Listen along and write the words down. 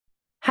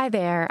Hi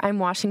there, I'm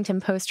Washington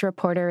Post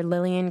reporter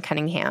Lillian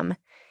Cunningham.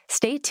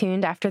 Stay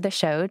tuned after the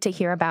show to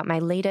hear about my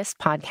latest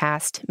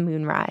podcast,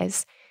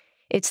 Moonrise.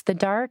 It's the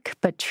dark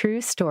but true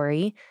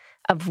story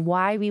of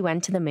why we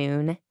went to the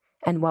moon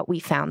and what we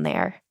found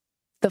there.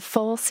 The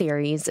full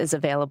series is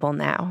available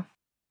now.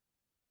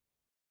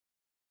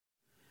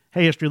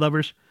 Hey, history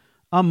lovers.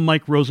 I'm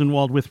Mike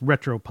Rosenwald with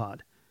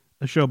Retropod,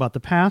 a show about the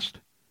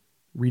past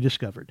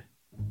rediscovered.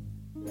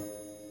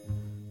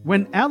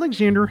 When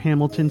Alexander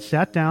Hamilton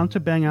sat down to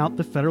bang out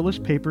the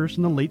Federalist Papers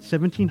in the late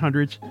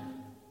 1700s,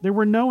 there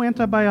were no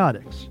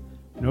antibiotics,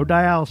 no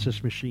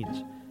dialysis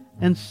machines,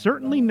 and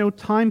certainly no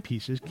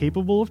timepieces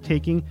capable of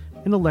taking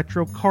an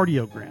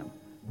electrocardiogram,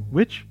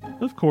 which,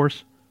 of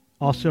course,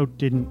 also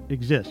didn't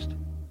exist.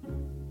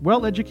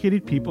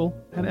 Well-educated people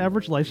had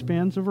average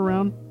lifespans of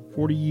around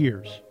 40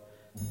 years.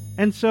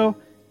 And so,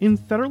 in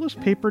Federalist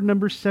Paper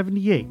number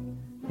 78,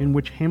 in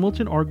which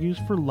Hamilton argues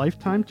for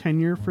lifetime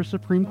tenure for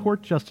Supreme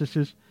Court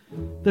justices,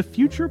 the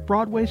future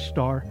Broadway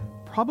star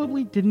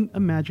probably didn't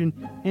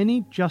imagine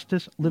any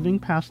justice living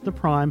past the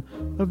prime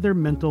of their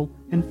mental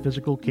and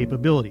physical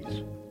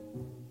capabilities.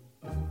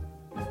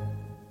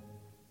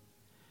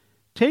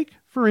 Take,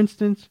 for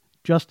instance,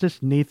 Justice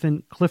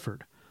Nathan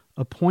Clifford,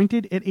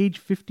 appointed at age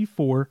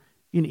 54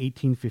 in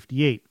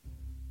 1858.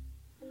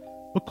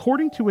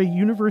 According to a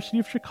University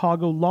of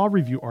Chicago Law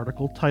Review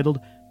article titled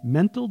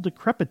Mental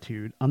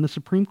Decrepitude on the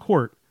Supreme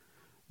Court,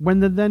 when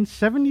the then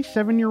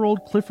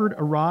 77-year-old Clifford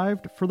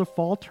arrived for the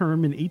fall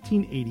term in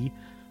 1880,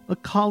 a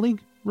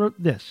colleague wrote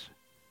this: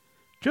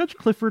 Judge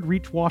Clifford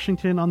reached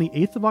Washington on the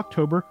 8th of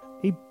October,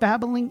 a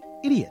babbling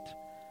idiot.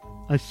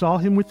 I saw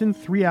him within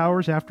 3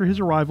 hours after his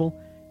arrival,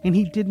 and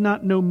he did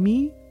not know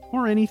me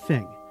or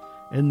anything,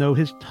 and though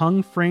his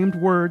tongue framed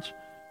words,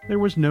 there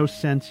was no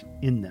sense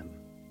in them.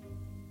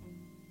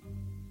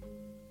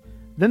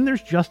 Then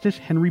there's Justice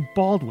Henry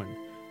Baldwin,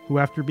 who,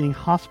 after being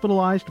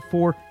hospitalized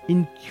for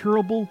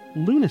incurable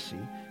lunacy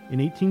in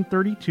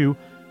 1832,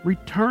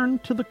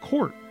 returned to the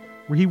court,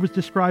 where he was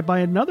described by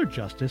another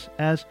justice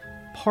as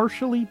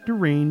partially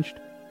deranged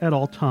at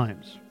all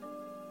times.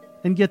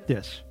 And get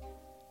this,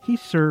 he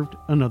served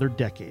another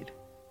decade.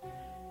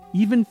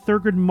 Even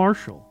Thurgood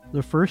Marshall,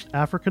 the first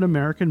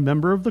African-American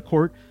member of the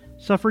court,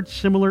 suffered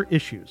similar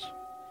issues.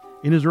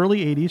 In his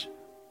early 80s,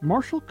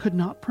 Marshall could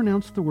not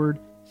pronounce the word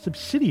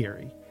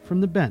subsidiary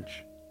from the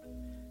bench.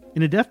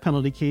 In a death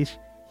penalty case,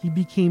 he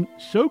became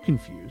so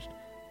confused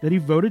that he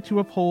voted to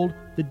uphold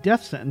the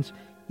death sentence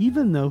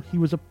even though he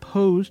was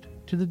opposed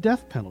to the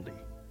death penalty.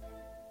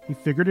 He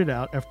figured it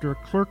out after a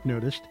clerk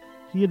noticed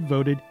he had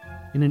voted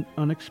in an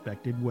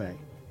unexpected way.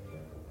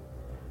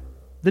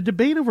 The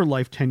debate over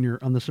life tenure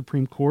on the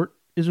Supreme Court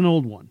is an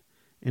old one,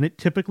 and it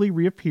typically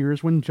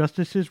reappears when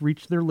justices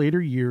reach their later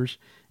years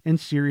and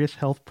serious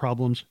health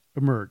problems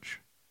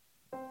emerge.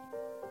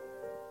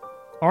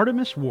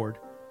 Artemis Ward,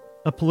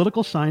 a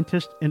political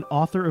scientist and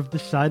author of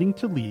Deciding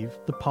to Leave,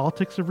 The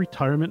Politics of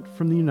Retirement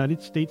from the United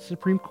States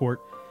Supreme Court,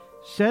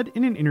 said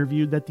in an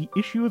interview that the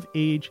issue of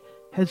age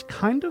has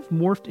kind of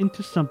morphed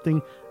into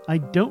something I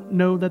don't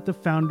know that the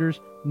founders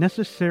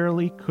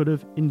necessarily could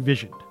have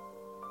envisioned.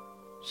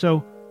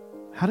 So,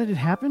 how did it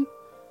happen?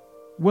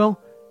 Well,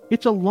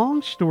 it's a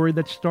long story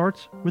that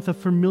starts with a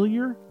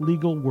familiar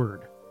legal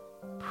word: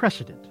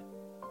 precedent.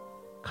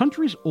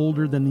 Countries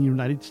older than the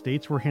United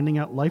States were handing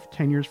out life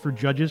tenures for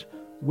judges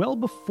well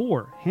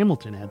before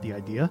Hamilton had the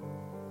idea,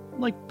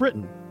 like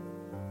Britain.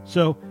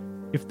 So,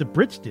 if the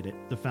Brits did it,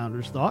 the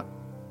founders thought,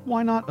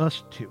 why not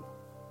us too?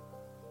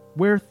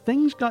 Where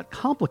things got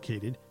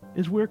complicated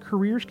is where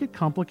careers get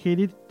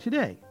complicated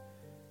today,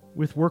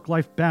 with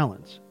work-life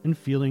balance and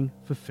feeling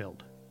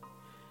fulfilled.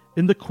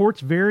 In the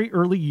court's very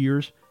early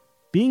years,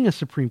 being a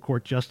Supreme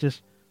Court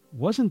justice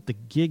wasn't the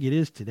gig it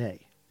is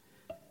today.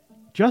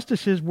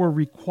 Justices were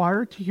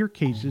required to hear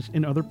cases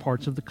in other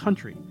parts of the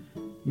country,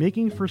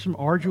 making for some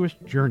arduous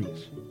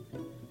journeys.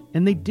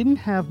 And they didn't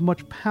have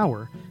much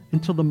power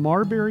until the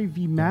Marbury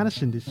v.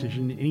 Madison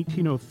decision in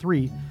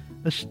 1803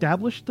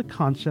 established the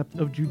concept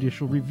of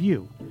judicial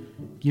review,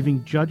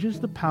 giving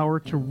judges the power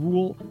to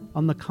rule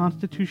on the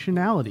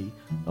constitutionality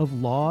of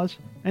laws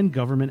and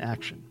government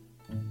action.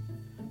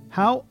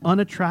 How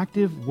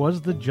unattractive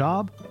was the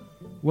job?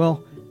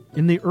 Well,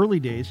 in the early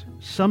days,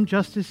 some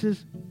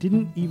justices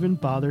didn't even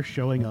bother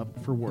showing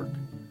up for work.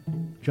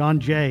 John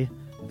Jay,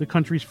 the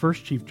country's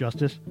first Chief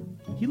Justice,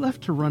 he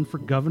left to run for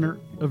governor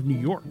of New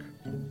York.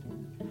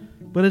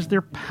 But as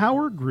their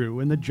power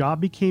grew and the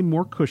job became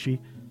more cushy,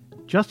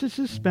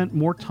 justices spent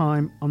more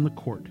time on the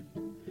court.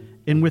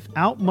 And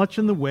without much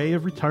in the way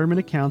of retirement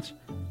accounts,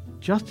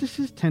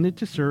 justices tended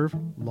to serve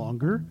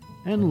longer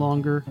and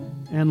longer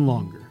and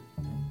longer.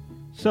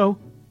 So,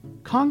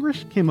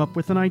 Congress came up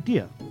with an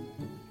idea: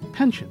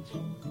 pensions.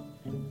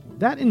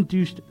 That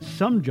induced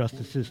some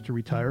justices to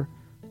retire,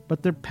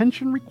 but their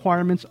pension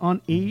requirements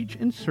on age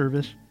and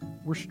service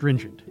were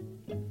stringent.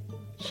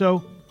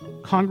 So,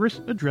 Congress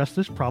addressed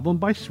this problem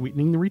by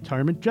sweetening the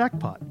retirement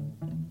jackpot.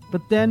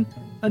 But then,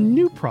 a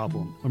new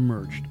problem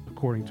emerged,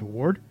 according to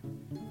Ward.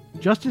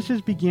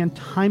 Justices began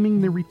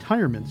timing their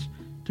retirements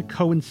to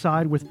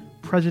coincide with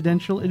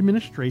presidential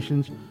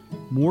administrations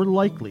more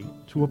likely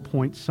to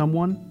appoint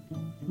someone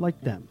like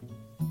them.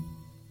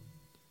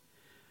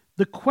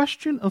 The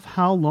question of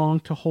how long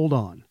to hold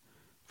on,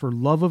 for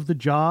love of the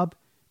job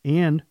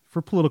and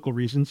for political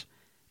reasons,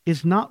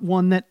 is not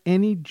one that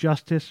any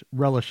justice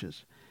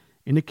relishes,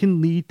 and it can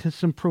lead to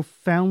some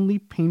profoundly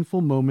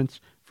painful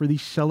moments for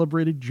these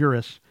celebrated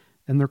jurists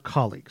and their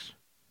colleagues.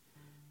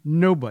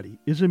 Nobody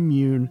is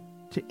immune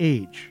to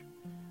age,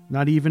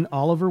 not even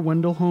Oliver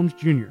Wendell Holmes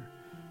Jr.,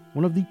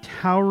 one of the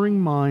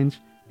towering minds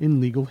in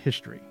legal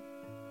history.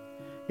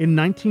 In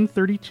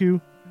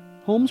 1932,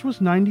 Holmes was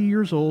 90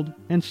 years old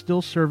and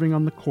still serving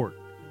on the court,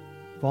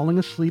 falling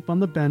asleep on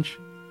the bench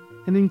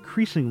and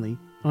increasingly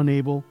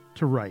unable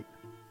to write.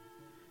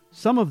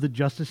 Some of the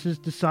justices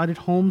decided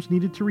Holmes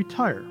needed to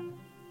retire.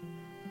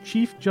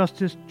 Chief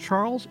Justice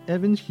Charles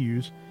Evans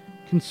Hughes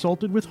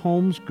consulted with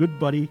Holmes' good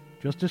buddy,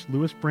 Justice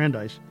Louis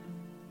Brandeis,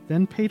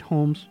 then paid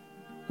Holmes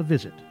a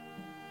visit.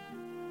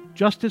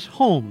 Justice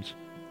Holmes,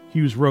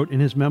 Hughes wrote in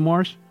his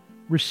memoirs,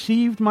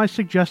 received my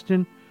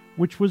suggestion,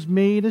 which was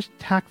made as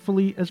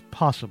tactfully as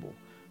possible,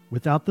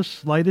 without the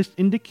slightest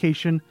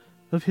indication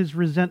of his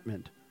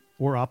resentment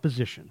or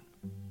opposition.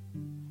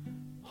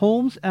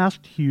 Holmes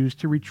asked Hughes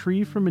to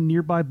retrieve from a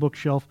nearby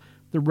bookshelf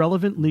the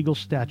relevant legal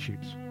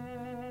statutes.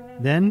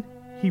 Then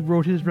he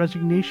wrote his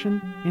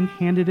resignation and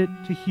handed it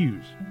to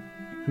Hughes,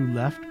 who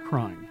left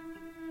crying.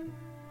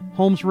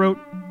 Holmes wrote,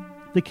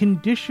 "The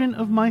condition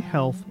of my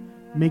health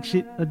makes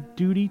it a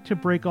duty to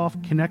break off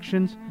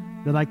connections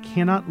that I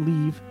cannot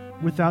leave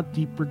without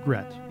deep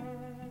regret.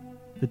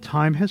 The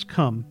time has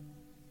come,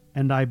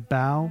 and I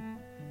bow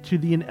to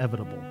the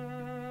inevitable."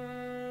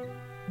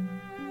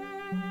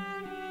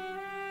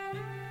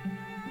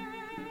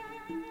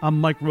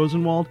 I'm Mike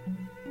Rosenwald.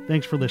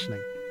 Thanks for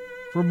listening.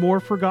 For more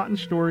forgotten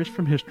stories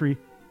from history,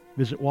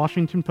 visit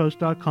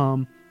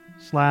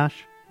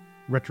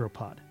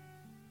WashingtonPost.com/retropod.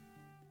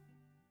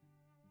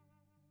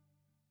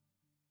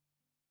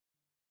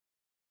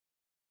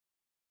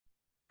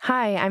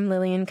 Hi, I'm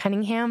Lillian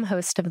Cunningham,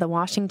 host of the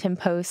Washington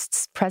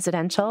Post's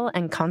presidential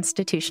and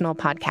constitutional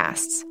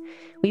podcasts.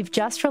 We've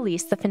just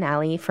released the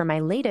finale for my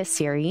latest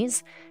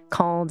series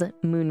called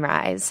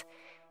Moonrise.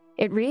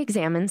 It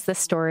re-examines the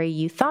story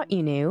you thought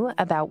you knew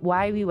about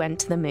why we went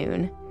to the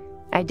moon.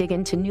 I dig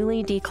into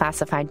newly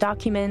declassified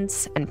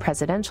documents and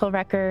presidential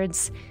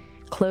records,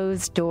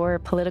 closed-door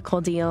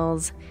political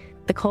deals,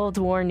 the Cold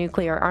War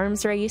nuclear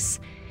arms race,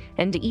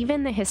 and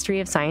even the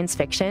history of science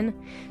fiction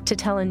to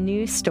tell a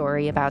new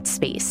story about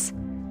space.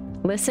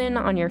 Listen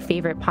on your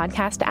favorite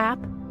podcast app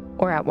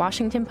or at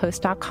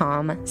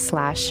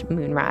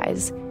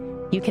WashingtonPost.com/moonrise.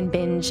 You can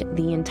binge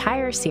the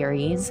entire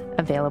series,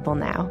 available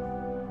now.